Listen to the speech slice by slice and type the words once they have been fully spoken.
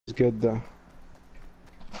good though.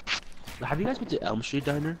 Have you guys been to Elm Street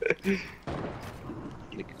Diner?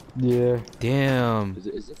 Like, Yeah, Damn.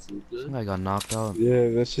 is it food good? I got knocked out. yeah,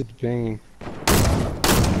 that shit's banging.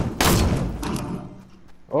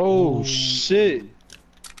 Oh shit!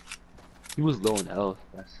 He was low in health.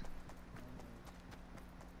 That's...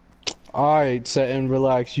 Alright, set and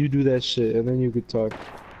relax. You do that shit, and then you could talk.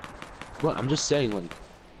 Well, I'm just saying, like,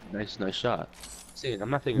 nice shot. Saying, I'm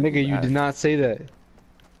not thinking. Nigga, you did not say that.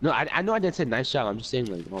 No, I know I didn't say nice shot. I'm just saying,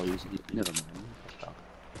 like, oh, never mind.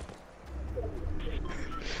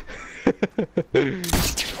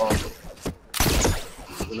 Oh.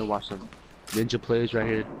 I'm gonna watch some ninja plays right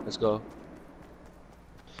here. Let's go.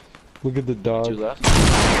 Look at the dog. Two left.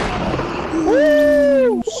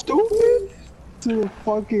 Woo! Stupid! To the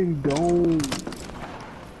fucking dome.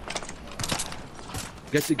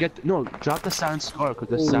 No, drop the silent scar because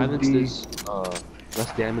the Oh, silence D. is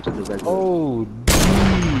less damage than the regular. Oh, D.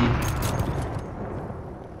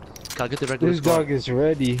 Can I get the regular This scar? dog is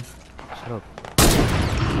ready. Shut up.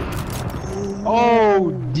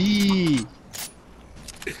 Oh, D.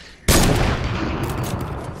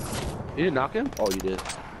 You didn't knock him? Oh, you did.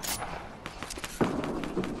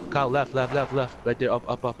 Kyle, left. Right there,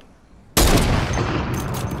 up.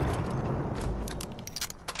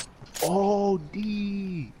 Oh,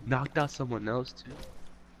 D. Knocked out someone else, too.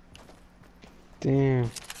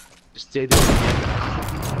 Damn. Just stay there.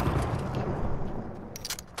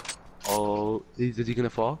 Oh, is he gonna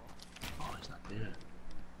fall? Oh, he's not there.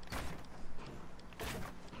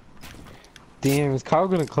 Damn, is Kyle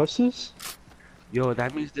gonna clutch this? Yo,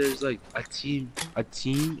 that means there's like a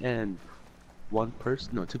team and one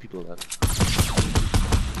person. No, two people left.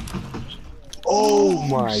 Oh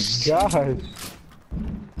my god.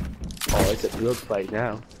 Oh, it's a real fight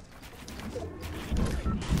now.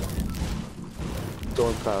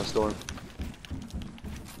 Storm, Kyle, storm.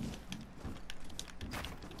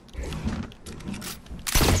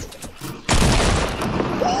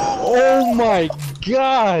 Oh my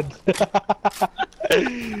god.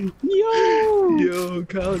 Yo,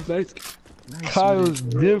 Kyle's nice. Kyle's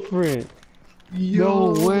different.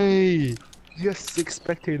 No way. You got 6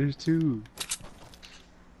 spectators too.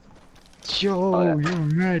 Yo, Oh, yeah. you're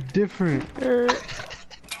mad different.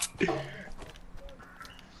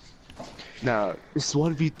 Now, it's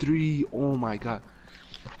 1v3. Oh my god.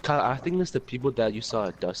 Kyle, I think it's the people that you saw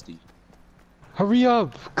at Dusty. Hurry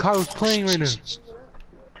up. Kyle's playing right now.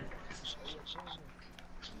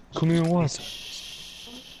 Come here and watch.